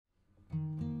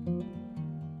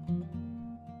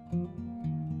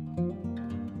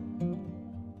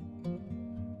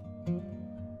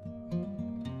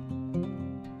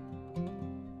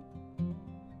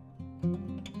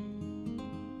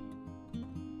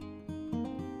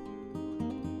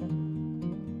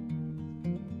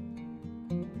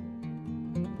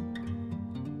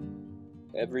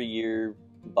Every year,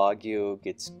 Baguio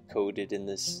gets coated in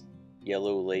this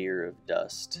yellow layer of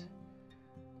dust.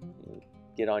 You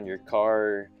get on your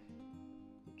car,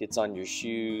 it gets on your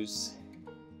shoes,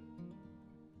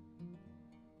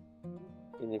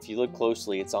 and if you look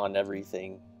closely, it's on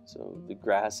everything. So the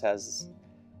grass has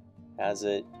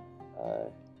it.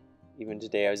 Even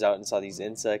today, I was out and saw these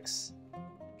insects.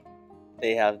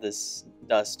 They have this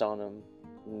dust on them.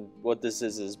 And what this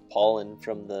is pollen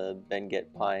from the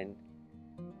Benguet pine.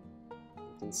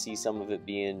 You can see some of it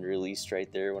being released right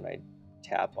there when I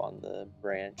tap on the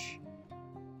branch.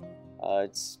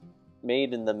 It's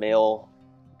made in the male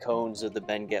cones of the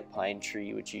Benguet pine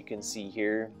tree, which you can see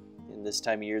here. And this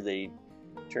time of year they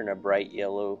turn a bright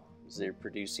yellow as they're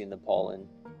producing the pollen.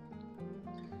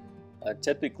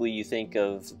 Typically you think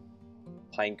of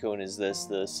pine cone as this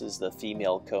is the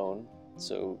female cone.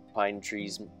 So pine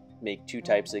trees make two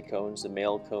types of cones, the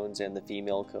male cones and the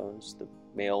female cones. The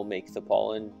male make the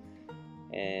pollen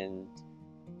and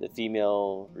the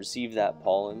female receive that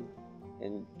pollen,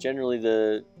 and generally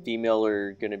the female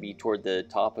are going to be toward the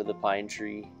top of the pine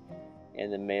tree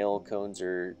and the male cones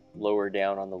are lower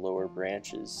down on the lower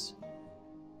branches.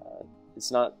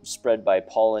 It's not spread by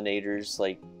pollinators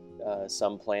like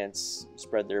some plants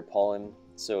spread their pollen,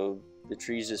 so the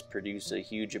trees just produce a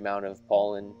huge amount of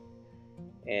pollen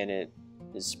and it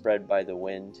is spread by the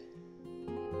wind.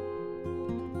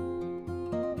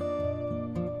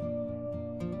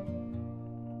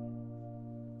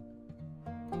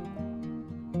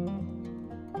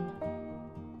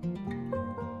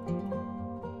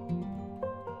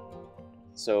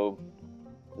 So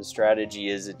the strategy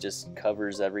is it just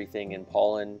covers everything in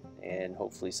pollen and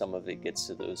hopefully some of it gets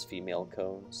to those female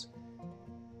cones.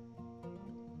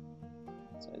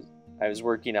 So I was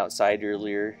working outside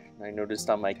earlier and I noticed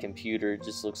on my computer it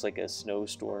just looks like a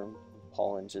snowstorm,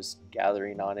 pollen just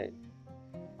gathering on it.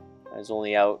 I was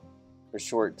only out a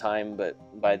short time, but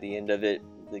by the end of it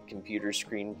the computer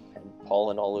screen had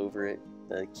pollen all over it.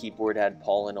 The keyboard had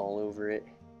pollen all over it.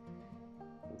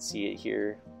 You can see it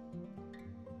here.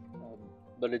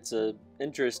 But it's an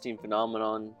interesting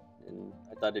phenomenon and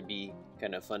I thought it'd be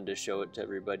kind of fun to show it to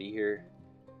everybody here.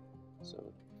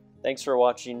 So thanks for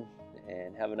watching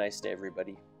and have a nice day,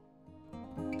 everybody.